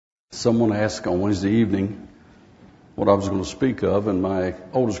Someone asked on Wednesday evening what I was going to speak of, and my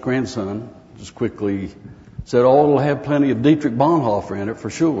oldest grandson just quickly said, "Oh, it'll have plenty of Dietrich Bonhoeffer in it for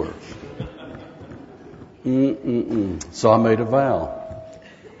sure." So I made a vow.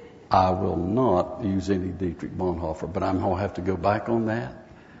 I will not use any Dietrich Bonhoeffer, but I'm going to have to go back on that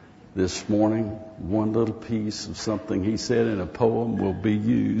this morning. One little piece of something he said in a poem will be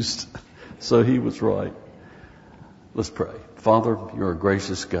used. So he was right. Let's pray. Father, you're a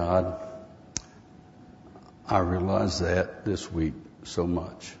gracious God. I realize that this week so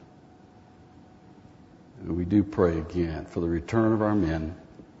much. And we do pray again for the return of our men.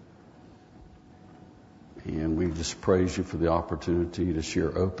 And we just praise you for the opportunity to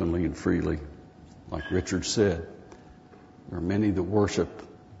share openly and freely. Like Richard said, there are many that worship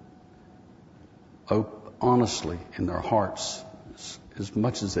honestly in their hearts as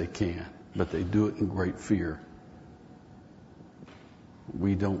much as they can, but they do it in great fear.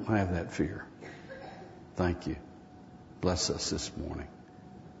 We don't have that fear. Thank you. Bless us this morning.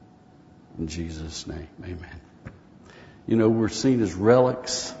 In Jesus' name, amen. You know, we're seen as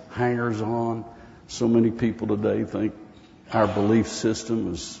relics, hangers on. So many people today think our belief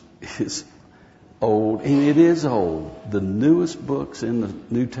system is old, and it is old. The newest books in the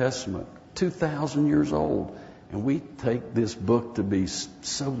New Testament, 2,000 years old, and we take this book to be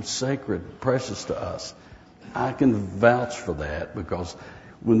so sacred, precious to us. I can vouch for that, because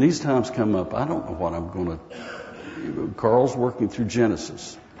when these times come up, I don't know what I'm going to... Carl's working through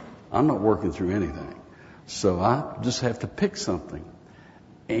Genesis. I'm not working through anything. So I just have to pick something.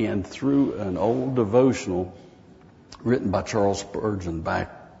 And through an old devotional written by Charles Spurgeon back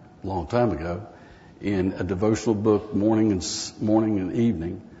a long time ago, in a devotional book, morning and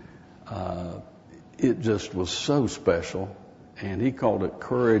evening, it just was so special. And he called it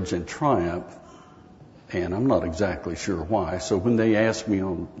Courage and Triumph. And I'm not exactly sure why. So when they asked me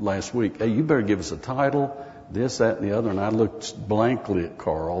on last week, "Hey, you better give us a title, this, that, and the other," and I looked blankly at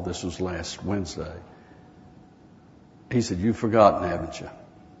Carl. This was last Wednesday. He said, "You've forgotten, haven't you?"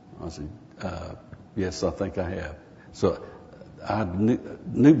 I said, "Yes, I think I have." So I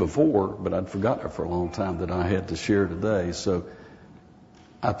knew before, but I'd forgotten it for a long time, that I had to share today. So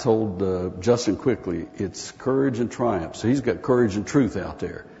I told Justin quickly, it's Courage and Triumph. So he's got Courage and Truth out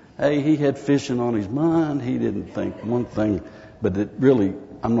there. Hey, he had fishing on his mind. He didn't think one thing, but it really,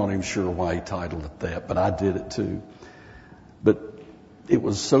 I'm not even sure why he titled it that, but I did it too. But it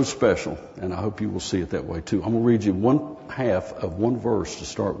was so special, and I hope you will see it that way too. I'm going to read you one half of one verse to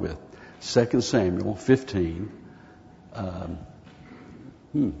start with. 2 Samuel 15.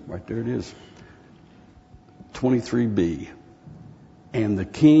 Right there it is. 23b. And the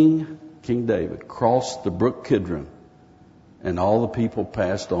King David, crossed the brook Kidron, and all the people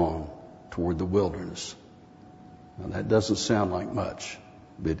passed on toward the wilderness. Now that doesn't sound like much,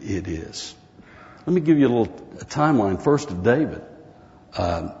 but it is. Let me give you a timeline first of David.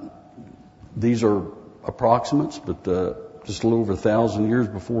 These are approximates, but just a little over 1,000 years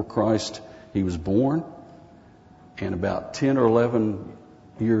before Christ, he was born. And about 10 or 11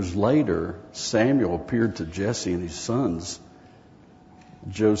 years later, Samuel appeared to Jesse and his sons,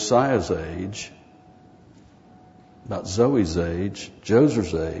 Josiah's age, about Zoe's age,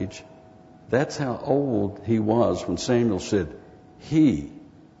 Joser's age. That's how old he was when Samuel said, "He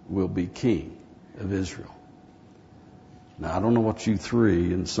will be king of Israel." Now, I don't know what you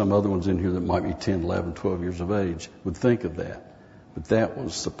three and some other ones in here that might be 10, 11, 12 years of age would think of that. But that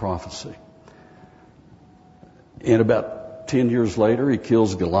was the prophecy. And about 10 years later, he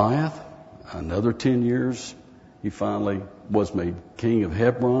kills Goliath. Another 10 years, he finally was made king of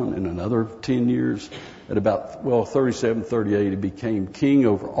Hebron. In another 10 years, at about, 37, 38, he became king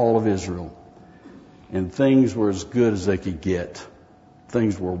over all of Israel. And things were as good as they could get.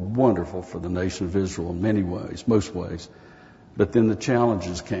 Things were wonderful for the nation of Israel in many ways, most ways. But then the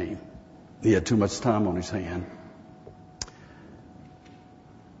challenges came. He had too much time on his hand.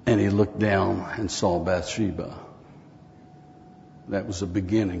 And he looked down and saw Bathsheba. That was the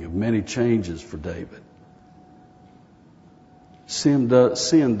beginning of many changes for David. Sin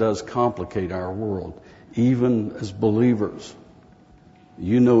does complicate our world, even as believers.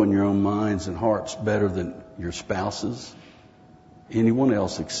 You know in your own minds and hearts better than your spouses, anyone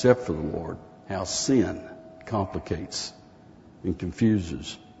else except for the Lord, how sin complicates and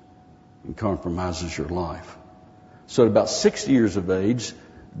confuses and compromises your life. So at about 60 years of age,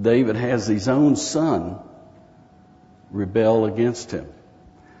 David has his own son rebel against him.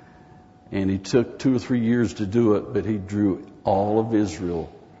 And he took 2 or 3 years to do it, but he drew all of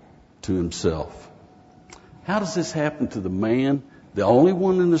Israel to himself. How does this happen to the man, the only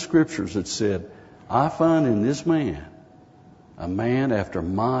one in the scriptures that said, "I find in this man a man after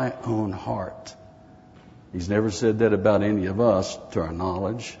my own heart. He's never said that about any of us, to our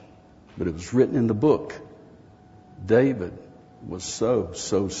knowledge, but it was written in the book. David was so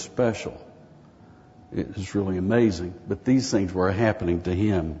special. It is really amazing. But these things were happening to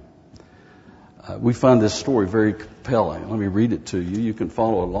him. We find this story very compelling. Let me read it to you. You can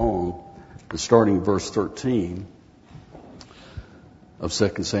follow along, starting in verse 13 of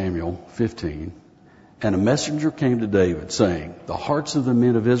 2 Samuel 15. And a messenger came to David, saying, the hearts of the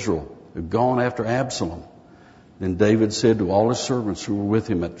men of Israel have gone after Absalom. Then David said to all his servants who were with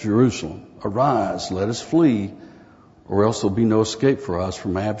him at Jerusalem, arise, let us flee, or else there'll be no escape for us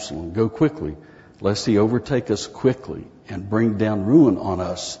from Absalom. Go quickly, lest he overtake us quickly and bring down ruin on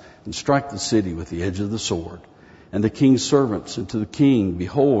us and strike the city with the edge of the sword. And the king's servants said to the king,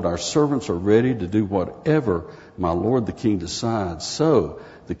 behold, our servants are ready to do whatever my lord the king decides. So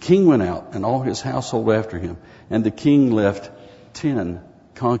the king went out and all his household after him, and the king left 10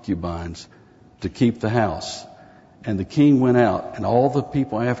 concubines to keep the house. And the king went out and all the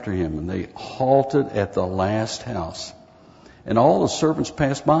people after him, and they halted at the last house. And all the servants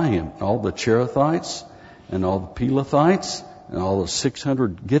passed by him, all the Cherethites and all the Pelethites and all the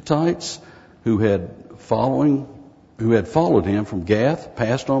 600 Gittites who had followed him from Gath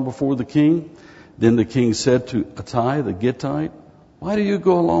passed on before the king. Then the king said to Ittai the Gittite, why do you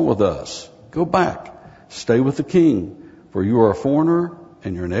go along with us? Go back, stay with the king, for you are a foreigner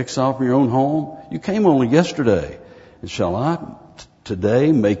and you're an exile from your own home. You came only yesterday. And shall I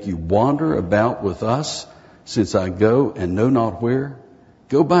today make you wander about with us, since I go and know not where?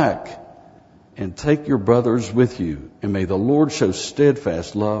 Go back and take your brothers with you, and may the Lord show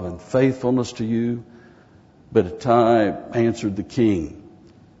steadfast love and faithfulness to you. But Ittai answered the king,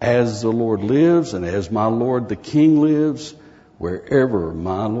 as the Lord lives, and as my lord the king lives, wherever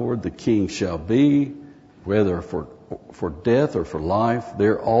my lord the king shall be, whether for death or for life,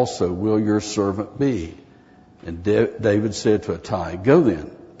 there also will your servant be. And David said to Ittai, go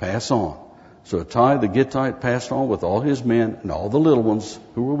then, pass on. So Ittai the Gittite passed on with all his men and all the little ones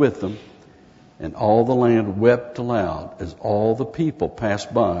who were with them. And all the land wept aloud as all the people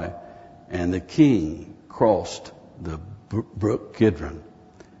passed by. And the king crossed the brook Kidron.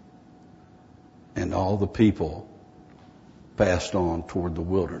 And all the people passed on toward the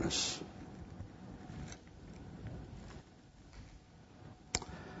wilderness.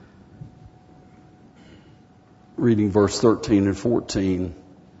 Reading verse 13 and 14,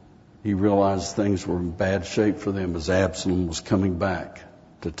 he realized things were in bad shape for them as Absalom was coming back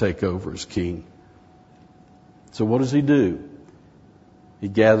to take over as king. So what does he do? He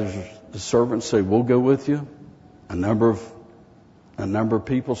gathers the servants, say, we'll go with you. A number of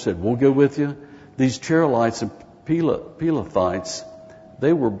people said, we'll go with you. These Cherethites and Pelethites,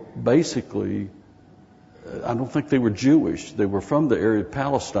 they were basically, I don't think they were Jewish. They were from the area of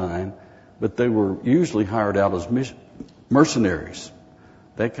Palestine, but they were usually hired out as mercenaries,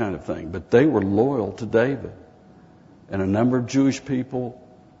 that kind of thing. But they were loyal to David. And a number of Jewish people,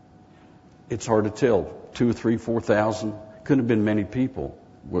 it's hard to tell, 2 or 3, 4,000, couldn't have been many people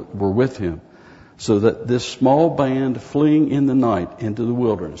were with him. So that this small band fleeing in the night into the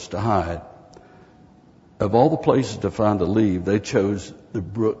wilderness to hide, of all the places to find a leave, they chose the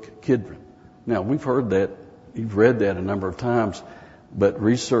brook Kidron. Now, we've heard that, you've read that a number of times, but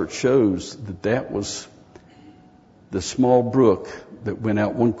research shows that that was the small brook that went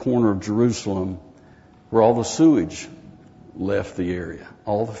out one corner of Jerusalem where all the sewage left the area,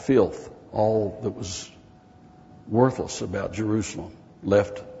 all the filth, all that was worthless about Jerusalem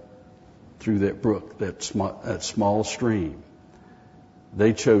left through that brook, that small stream.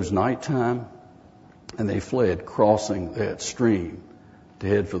 They chose nighttime and they fled, crossing that stream to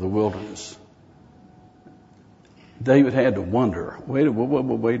head for the wilderness. David had to wonder, wait a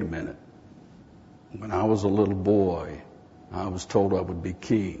minute. When I was a little boy, I was told I would be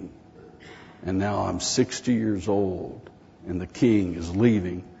king. And now I'm 60 years old, and the king is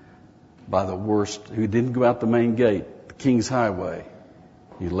leaving by the worst. He didn't go out the main gate, the king's highway.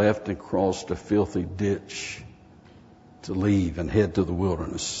 He left and crossed a filthy ditch to leave and head to the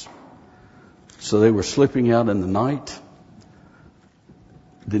wilderness. So they were slipping out in the night,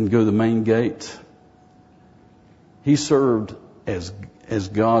 didn't go the main gate. He served as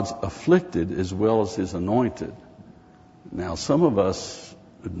God's afflicted as well as his anointed. Now, some of us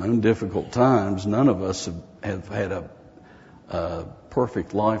have known difficult times. None of us have had a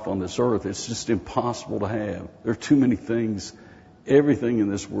perfect life on this earth. It's just impossible to have. There are too many things. Everything in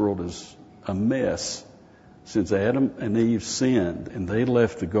this world is a mess. Since Adam and Eve sinned and they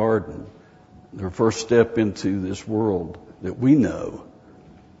left the garden, their first step into this world that we know,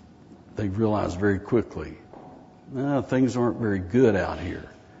 they realized very quickly no, things aren't very good out here.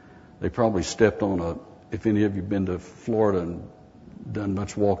 They probably stepped on if any of you have been to Florida and done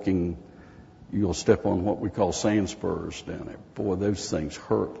much walking, you'll step on what we call sand spurs down there. Boy, those things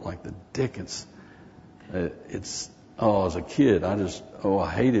hurt like the dickens. As a kid, I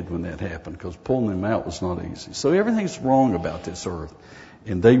hated when that happened because pulling them out was not easy. So everything's wrong about this earth.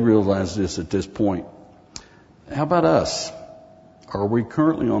 And they realize this at this point. How about us? Are we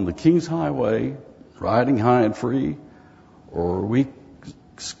currently on the King's Highway, riding high and free, or are we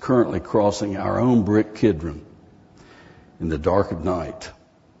currently crossing our own brick Kidron in the dark of night?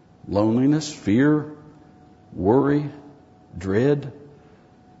 Loneliness, fear, worry, dread,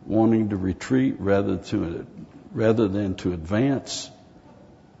 wanting to retreat rather than to advance.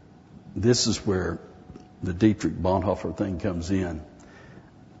 This is where the Dietrich Bonhoeffer thing comes in.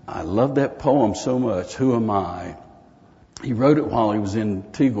 I love that poem so much, Who Am I? He wrote it while he was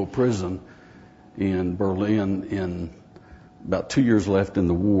in Tegel prison in Berlin in about 2 years left in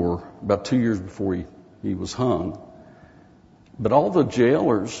the war, about 2 years before he was hung. But all the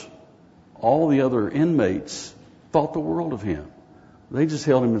jailers, all the other inmates thought the world of him. They just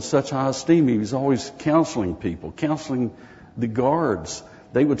held him in such high esteem. He was always counseling people, counseling the guards.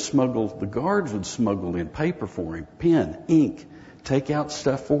 The guards would smuggle in paper for him, pen, ink, take out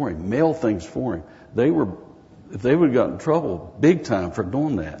stuff for him, mail things for him. If they would have gotten in trouble big time for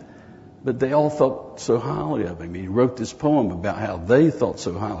doing that. But they all thought so highly of him. He wrote this poem about how they thought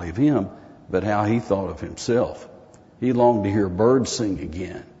so highly of him, but how he thought of himself. He longed to hear birds sing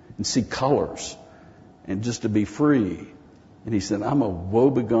again and see colors and just to be free. And he said, I'm a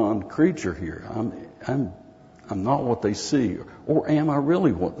woebegone creature here. I'm not what they see. Or am I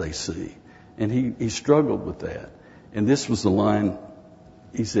really what they see? And he struggled with that. And this was the line,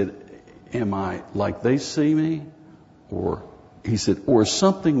 he said, am I like they see me? Or he said, or is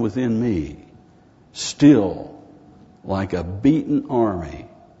something within me still like a beaten army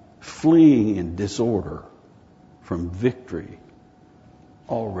fleeing in disorder from victory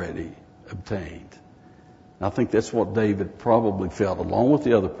already obtained? I think that's what David probably felt, along with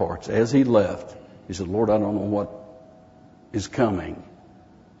the other parts. As he left, he said, Lord, I don't know what is coming,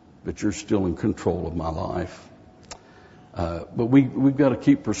 but you're still in control of my life. But we've got to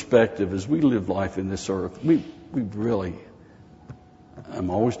keep perspective as we live life in this earth.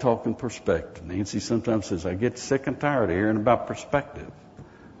 I'm always talking perspective. Nancy sometimes says, I get sick and tired of hearing about perspective.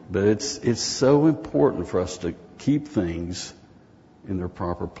 But it's so important for us to keep things in their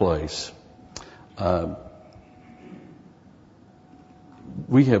proper place.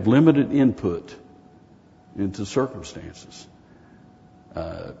 We have limited input into circumstances.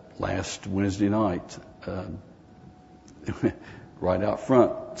 Last Wednesday night, right out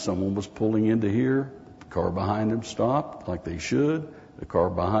front, someone was pulling into here. The car behind them stopped like they should. The car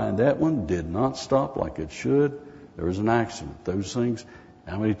behind that one did not stop like it should. There was an accident. Those things,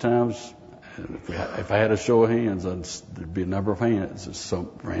 how many times, if I had a show of hands, there'd be a number of hands that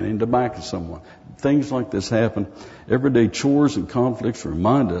ran into the back of someone. Things like this happen. Everyday chores and conflicts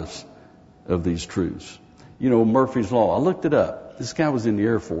remind us of these truths. You know, Murphy's Law, I looked it up. This guy was in the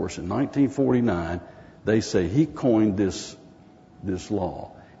Air Force in 1949. They say he coined this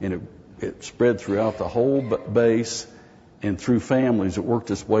law, and it spread throughout the whole base and through families. It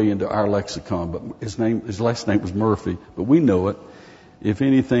worked its way into our lexicon. But his last name was Murphy, but we know it. If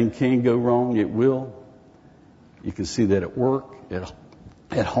anything can go wrong, it will. You can see that at work,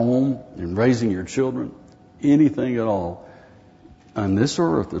 at home, in raising your children, anything at all. On this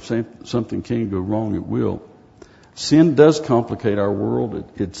earth, if something can go wrong, it will. Sin does complicate our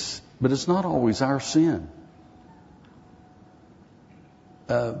world. But it's not always our sin.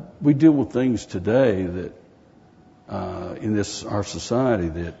 We deal with things today that in our society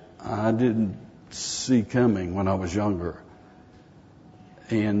that I didn't see coming when I was younger.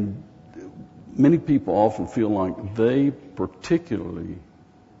 And many people often feel like they particularly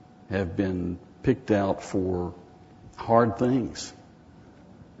have been picked out for hard things.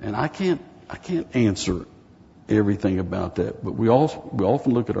 And I can't answer everything about that, but we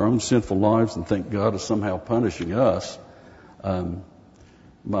often look at our own sinful lives and think God is somehow punishing us.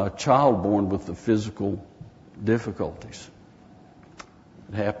 My child born with the physical difficulties.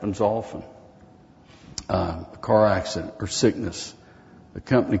 It happens often. A car accident or sickness. The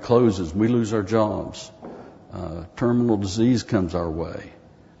company closes. We lose our jobs. Terminal disease comes our way.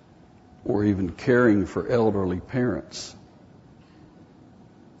 Or even caring for elderly parents.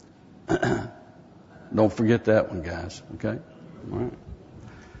 Don't forget that one, guys. Okay? All right.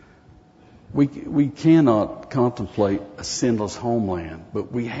 We cannot contemplate a sinless homeland,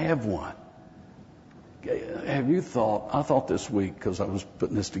 but we have one. Have you thought, I thought this week because I was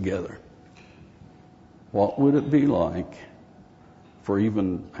putting this together, What would it be like for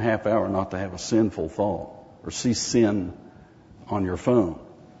even a half hour not to have a sinful thought or see sin on your phone?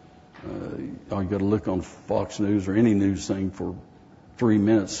 All you got to look on Fox News or any news thing for 3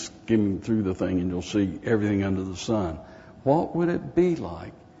 minutes, skimming through the thing, and you'll see everything under the sun. What would it be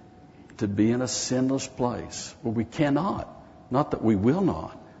like to be in a sinless place where we cannot, not that we will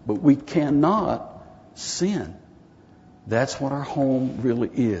not, but we cannot sin? That's what our home really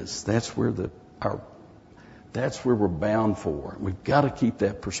is. That's where we're bound for. We've got to keep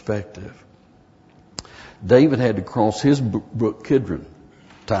that perspective. David had to cross his brook Kidron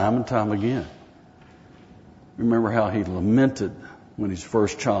time and time again. Remember how he lamented when his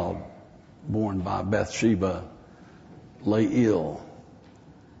first child, born by Bathsheba, lay ill.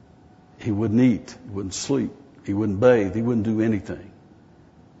 He wouldn't eat, he wouldn't sleep, he wouldn't bathe, he wouldn't do anything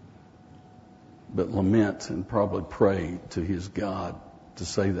but lament and probably pray to his God to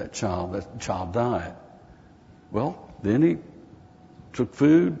save that child. That child died. Well, then he took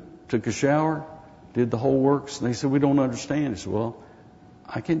food, took a shower, did the whole works, and they said, we don't understand. He said, well,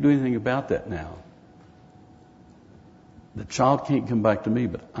 I can't do anything about that now. The child can't come back to me,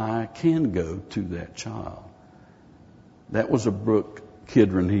 but I can go to that child. That was a brook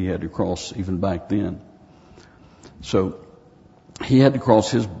Kidron he had to cross even back then. So he had to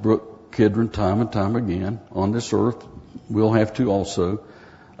cross his brook Kidron time and time again on this earth. We'll have to also.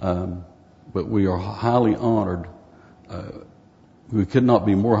 But we are highly honored. We could not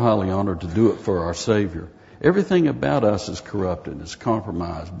be more highly honored to do it for our Savior. Everything about us is corrupted, it's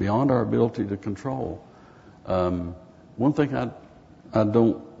compromised beyond our ability to control. One thing I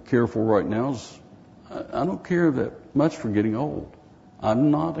don't care for right now is I don't care that much for getting old. I'm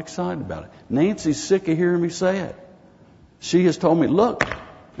not excited about it. Nancy's sick of hearing me say it. She has told me, look,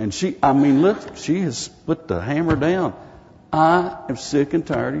 and she has put the hammer down. I am sick and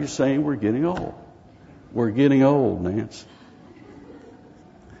tired of you saying we're getting old. We're getting old, Nance.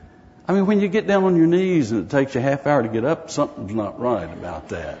 I mean, when you get down on your knees and it takes you a half hour to get up, something's not right about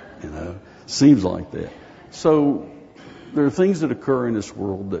that, you know. Seems like that. So there are things that occur in this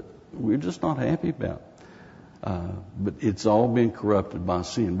world that we're just not happy about. But it's all been corrupted by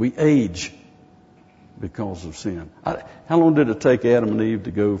sin. We age because of sin. How long did it take Adam and Eve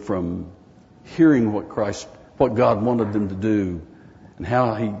to go from hearing what God wanted them to do, and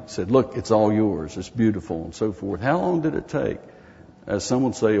how He said, look, it's all yours, it's beautiful, and so forth? How long did it take? Some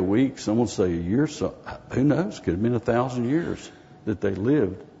would say a week, some would say a year. So who knows? Could have been 1,000 years that they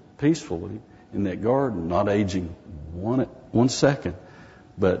lived peacefully in that garden, not aging one second.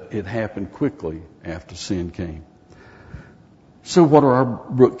 But it happened quickly after sin came. So what are our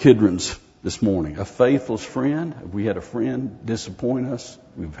brook Kidrons this morning? A faithless friend. Have we had a friend disappoint us?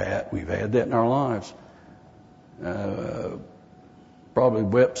 We've had that in our lives. Probably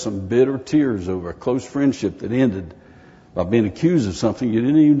wept some bitter tears over a close friendship that ended by being accused of something you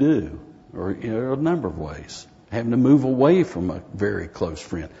didn't even do, or a number of ways. Having to move away from a very close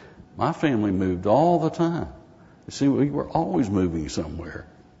friend. My family moved all the time. You see, we were always moving somewhere.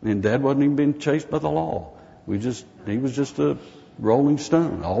 And Dad wasn't even being chased by the law. He was just a rolling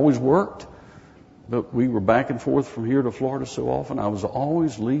stone. Always worked. But we were back and forth from here to Florida so often. I was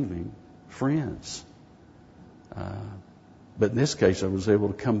always leaving friends. But in this case, I was able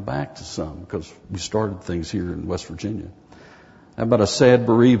to come back to some because we started things here in West Virginia. How about a sad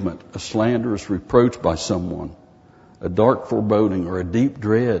bereavement, a slanderous reproach by someone, a dark foreboding or a deep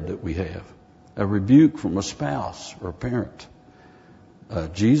dread that we have, a rebuke from a spouse or a parent?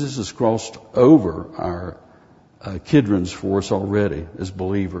 Jesus has crossed over our Kidrons for us already as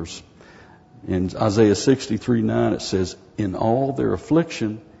believers. In Isaiah 63:9, it says, in all their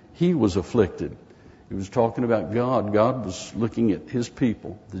affliction, He was afflicted. He was talking about God. God was looking at His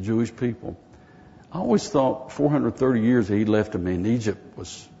people, the Jewish people. I always thought 430 years that He left them in Egypt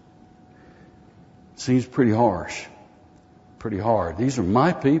seems pretty harsh, pretty hard. These are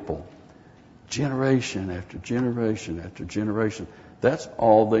my people, generation after generation after generation. That's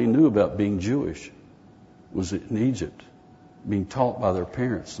all they knew about being Jewish, was in Egypt, being taught by their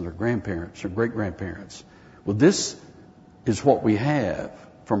parents and their grandparents, their great-grandparents. Well, this is what we have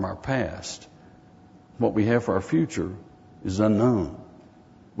from our past. What we have for our future is unknown.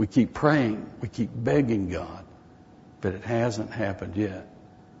 We keep praying, we keep begging God, but it hasn't happened yet.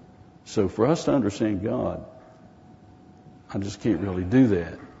 So for us to understand God, I just can't really do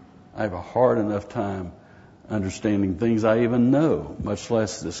that. I have a hard enough time understanding things I even know, much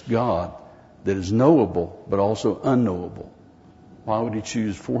less this God that is knowable but also unknowable. Why would He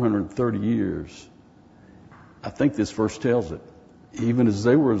choose 430 years? I think this verse tells it. Even as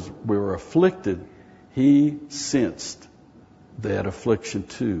they were afflicted, He sensed that affliction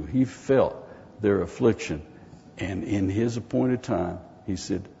too. He felt their affliction. And in his appointed time, he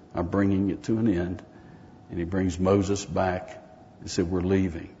said, I'm bringing it to an end. And he brings Moses back. He said, we're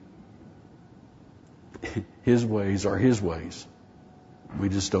leaving. His ways are his ways. We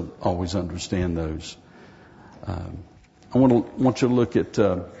just don't always understand those. I want you to look at,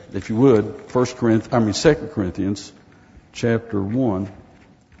 if you would, 2 Corinthians chapter 1,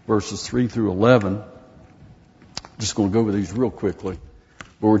 verses 3 through 11. Just going to go over these real quickly.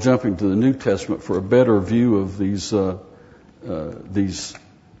 But we're jumping to the New Testament for a better view of the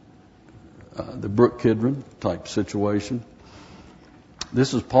Brook Kidron type situation.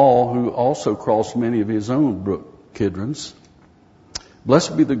 This is Paul, who also crossed many of his own Brook Kidrons.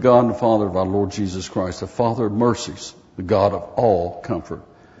 Blessed be the God and Father of our Lord Jesus Christ, the Father of mercies, the God of all comfort,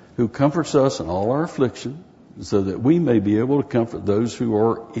 who comforts us in all our affliction, so that we may be able to comfort those who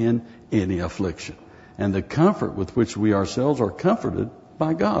are in any affliction, and the comfort with which we ourselves are comforted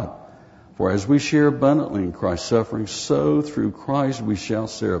by God. For as we share abundantly in Christ's suffering, so through Christ we shall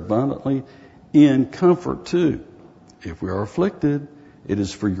share abundantly in comfort too. If we are afflicted, it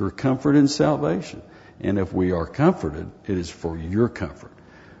is for your comfort and salvation. And if we are comforted, it is for your comfort,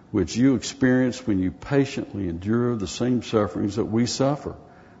 which you experience when you patiently endure the same sufferings that we suffer.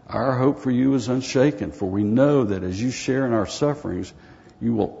 Our hope for you is unshaken, for we know that as you share in our sufferings,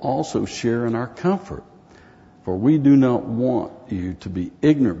 you will also share in our comfort. For we do not want you to be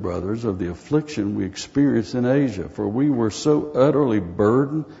ignorant, brothers, of the affliction we experienced in Asia. For we were so utterly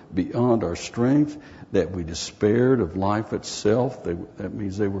burdened beyond our strength that we despaired of life itself. That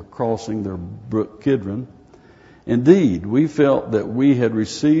means they were crossing their Brook Kidron. Indeed, we felt that we had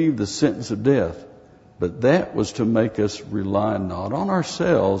received the sentence of death, but that was to make us rely not on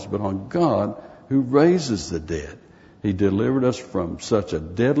ourselves, but on God who raises the dead. He delivered us from such a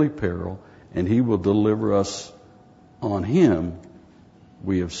deadly peril, and he will deliver us. On him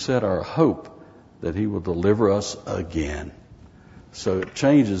we have set our hope that he will deliver us again. So it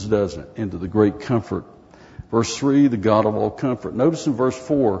changes, doesn't it, into the great comfort. Verse 3, the God of all comfort. Notice in verse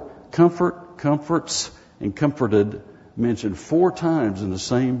 4, comfort, comforts, and comforted mentioned 4 times in the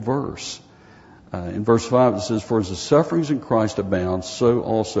same verse. In verse 5 it says, for as the sufferings in Christ abound, so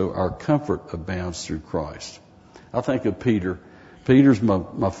also our comfort abounds through Christ. I think of Peter. Peter's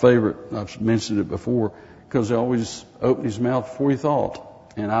my favorite. I've mentioned it before, because he always opened his mouth before he thought.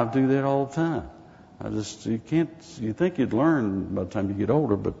 And I do that all the time. You think you'd learn by the time you get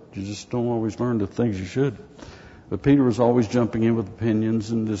older, but you just don't always learn the things you should. But Peter was always jumping in with opinions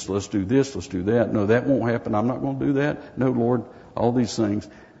and just, let's do this, let's do that. No, that won't happen. I'm not going to do that. No, Lord, all these things.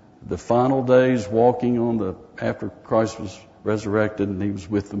 The final days walking after Christ was resurrected and he was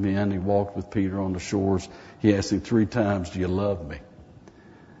with the men, he walked with Peter on the shores. He asked him 3 times, do you love me?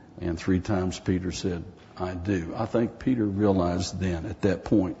 And 3 times Peter said, I do. I think Peter realized then, at that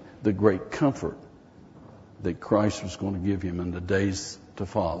point, the great comfort that Christ was going to give him in the days to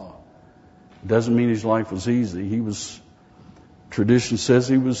follow. It doesn't mean his life was easy. Tradition says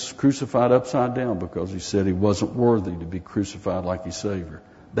he was crucified upside down because he said he wasn't worthy to be crucified like his Savior.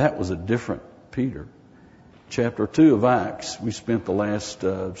 That was a different Peter. Chapter 2 of Acts, we spent the last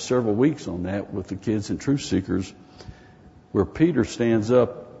several weeks on that with the kids and truth seekers, where Peter stands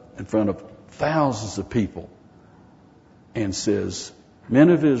up in front of thousands of people and says, men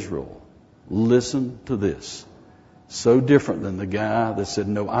of Israel, listen to this. So different than the guy that said,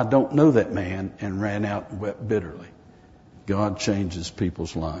 no, I don't know that man, and ran out and wept bitterly. God changes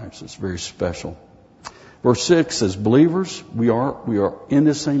people's lives. It's very special. Verse 6 says, believers, we are in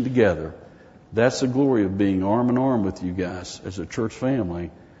this thing together. That's the glory of being arm in arm with you guys as a church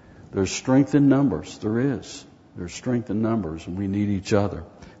family. There's strength in numbers. There is. There's strength in numbers, and we need each other.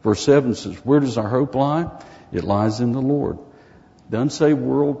 Verse 7 says, where does our hope lie? It lies in the Lord. The unsaved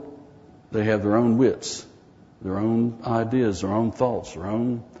world, they have their own wits, their own ideas, their own thoughts, their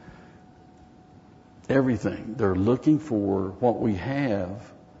own everything. They're looking for what we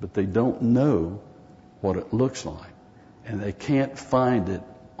have, but they don't know what it looks like. And they can't find it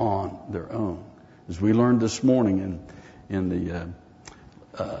on their own. As we learned this morning in the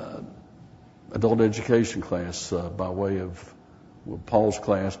adult education class by way of Paul's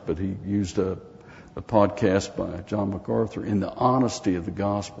class, but he used a podcast by John MacArthur, in the honesty of the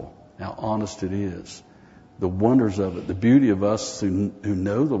gospel, how honest it is, the wonders of it, the beauty of us who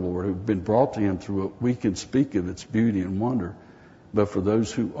know the Lord, who've been brought to him through it. We can speak of its beauty and wonder. But for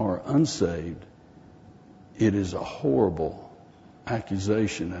those who are unsaved, it is a horrible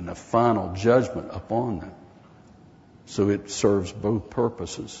accusation and a final judgment upon them. So it serves both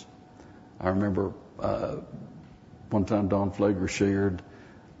purposes. I remember one time Don Flager shared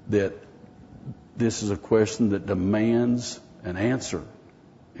that this is a question that demands an answer.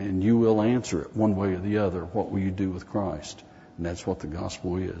 And you will answer it one way or the other. What will you do with Christ? And that's what the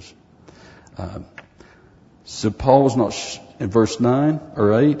gospel is. So Paul was not, in verse 9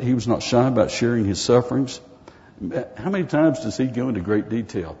 or 8, he was not shy about sharing his sufferings. How many times does he go into great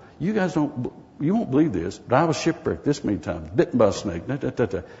detail? You won't believe this, but I was shipwrecked this many times, bitten by a snake.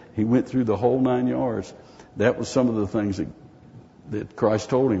 He went through the whole 9 yards. That was some of the things that Christ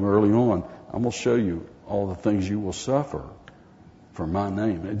told him early on. I'm going to show you all the things you will suffer for my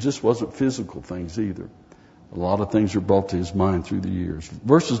name. It just wasn't physical things either. A lot of things are brought to his mind through the years.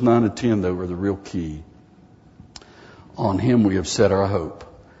 Verses 9 to 10, though, are the real key. On him we have set our hope.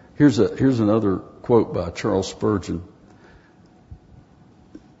 Here's another quote by Charles Spurgeon.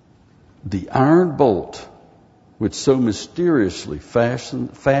 The iron bolt which so mysteriously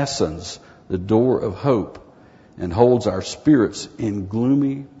fastens the door of hope and holds our spirits in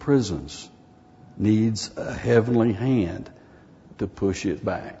gloomy prisons needs a heavenly hand to push it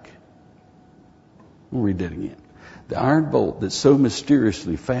back. We'll read that again. The iron bolt that so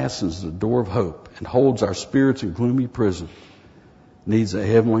mysteriously fastens the door of hope and holds our spirits in gloomy prison needs a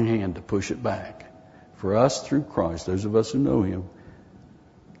heavenly hand to push it back. For us, through Christ, those of us who know him,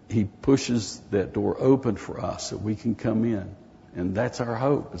 he pushes that door open for us so we can come in. And that's our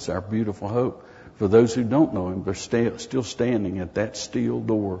hope. It's our beautiful hope. For those who don't know him, they're still standing at that steel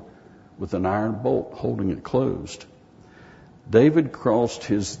door with an iron bolt holding it closed. David crossed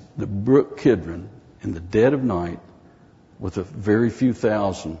the brook Kidron in the dead of night with a very few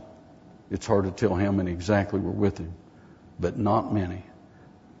thousand. It's hard to tell how many exactly were with him, but not many.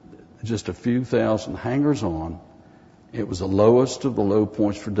 Just a few thousand hangers on. It was the lowest of the low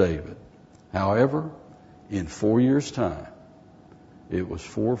points for David. However, in 4 years' time, it was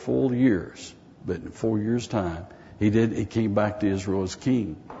 4 full years, but in 4 years' time, he came back to Israel as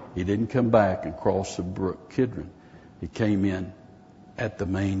king. He didn't come back and cross the brook Kidron. He came in at the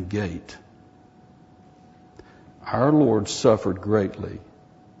main gate. Our Lord suffered greatly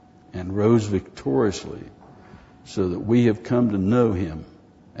and rose victoriously so that we have come to know him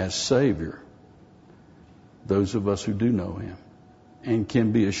as Savior, those of us who do know him, and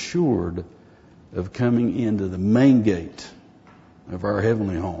can be assured of coming into the main gate of our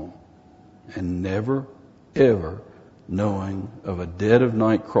heavenly home and never, ever knowing of a dead of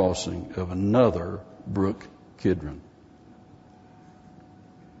night crossing of another brook Kidron.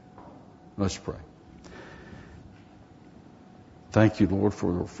 Let's pray. Thank you, Lord,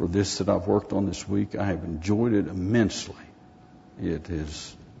 for this that I've worked on this week. I have enjoyed it immensely. It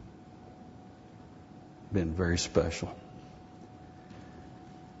has been very special.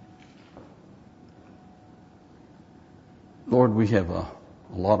 Lord, we have a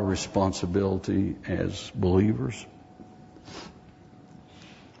lot of responsibility as believers.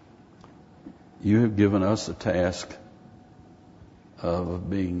 You have given us a task of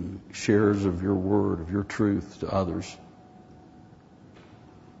being sharers of your word, of your truth to others.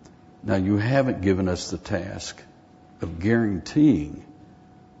 Now, you haven't given us the task of guaranteeing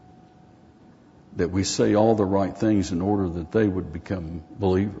that we say all the right things in order that they would become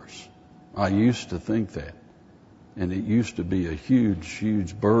believers. I used to think that, and it used to be a huge,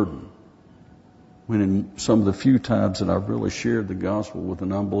 huge burden. When in some of the few times that I've really shared the gospel with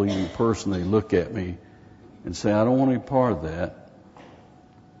an unbelieving person, they look at me and say, I don't want any part of that.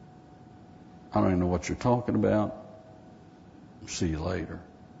 I don't even know what you're talking about. See you later.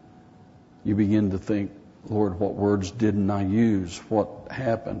 You begin to think, Lord, what words didn't I use? What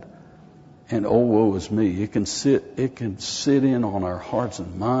happened? And oh, woe is me. It can sit in on our hearts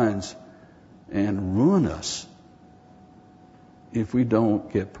and minds and ruin us if we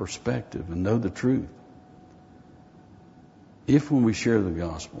don't get perspective and know the truth. If when we share the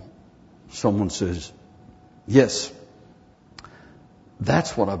gospel, someone says, yes,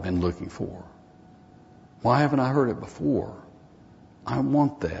 that's what I've been looking for. Why haven't I heard it before? I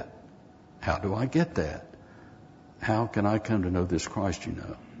want that. How do I get that? How can I come to know this Christ you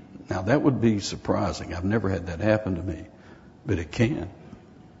know? Now, that would be surprising. I've never had that happen to me, but it can.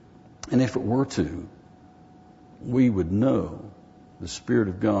 And if it were to, we would know the Spirit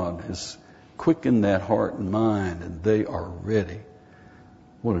of God has quickened that heart and mind, and they are ready.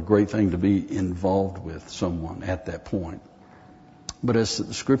 What a great thing to be involved with someone at that point. But as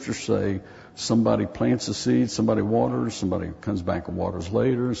the scriptures say, somebody plants a seed, somebody waters, somebody comes back and waters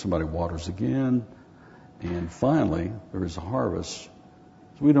later, somebody waters again, and finally there is a harvest.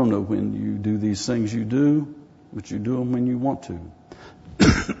 So we don't know when you do these things you do, but you do them when you want to.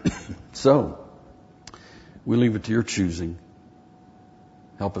 So we leave it to your choosing.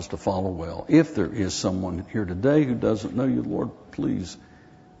 Help us to follow well. If there is someone here today who doesn't know you, Lord, please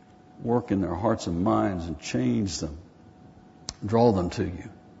work in their hearts and minds and change them. Draw them to you.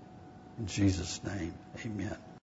 In Jesus' name, amen.